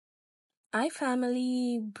Hi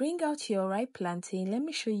family, bring out your ripe plantain. Let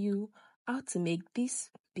me show you how to make this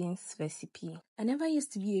beans recipe. I never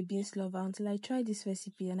used to be a beans lover until I tried this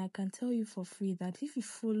recipe, and I can tell you for free that if you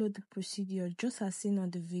follow the procedure just as seen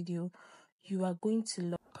on the video, you are going to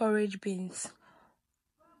love porridge beans.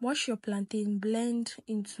 Wash your plantain, blend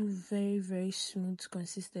into very smooth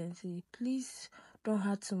consistency. Please don't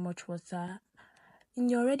add too much water. In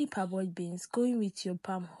your already parboiled beans, go in with your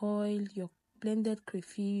palm oil, your blended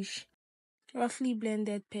crayfish, roughly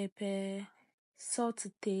blended pepper, salt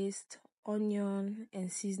to taste, onion,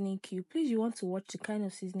 and seasoning cube. Please, you want to watch the kind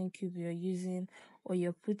of seasoning cube you're using or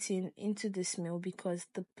you're putting into this meal, because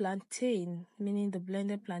the plantain, meaning the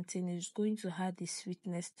blended plantain, is going to add the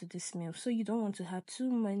sweetness to this meal. So you don't want to have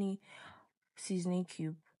too many seasoning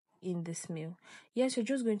cube in this meal. Yes, you're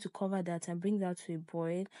just going to cover that and bring that to a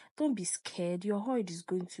boil. Don't be scared. Your oil is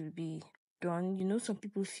going to be done. You know, some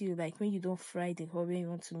people feel like when you don't fry the oil, when you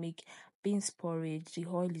want to make beans porridge, the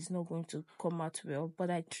oil is not going to come out well.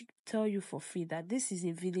 But I tell you for free that this is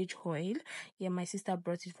a village oil. Yeah, my sister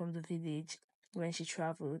brought it from the village when she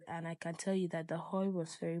traveled, and I can tell you that the oil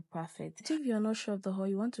was very perfect. If you're not sure of the oil,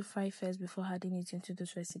 you want to fry first before adding it into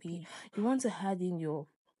this recipe. You want to add in your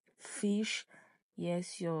fish,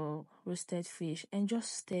 yes, your roasted fish, and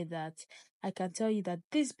just stir that. I can tell you that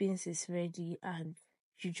this beans is ready, and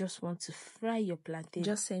you just want to fry your plantain.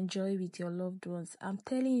 Just enjoy with your loved ones. I'm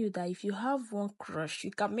telling you that if you have one crush,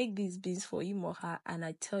 you can make these beans for him or her, and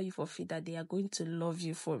I tell you for free that they are going to love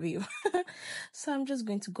you for real. So I'm just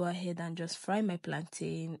going to go ahead and just fry my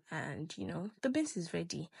plantain, and the beans is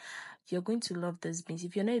ready. You're going to love these beans.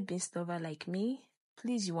 If you're not a beans lover like me,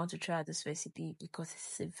 please, you want to try out this recipe because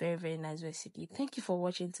it's a very nice recipe. Thank you for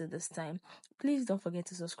watching till this time. Please don't forget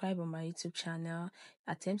to subscribe on my YouTube channel,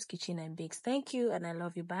 Attempts Kitchen and Bakes. Thank you, and I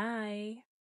love you. Bye.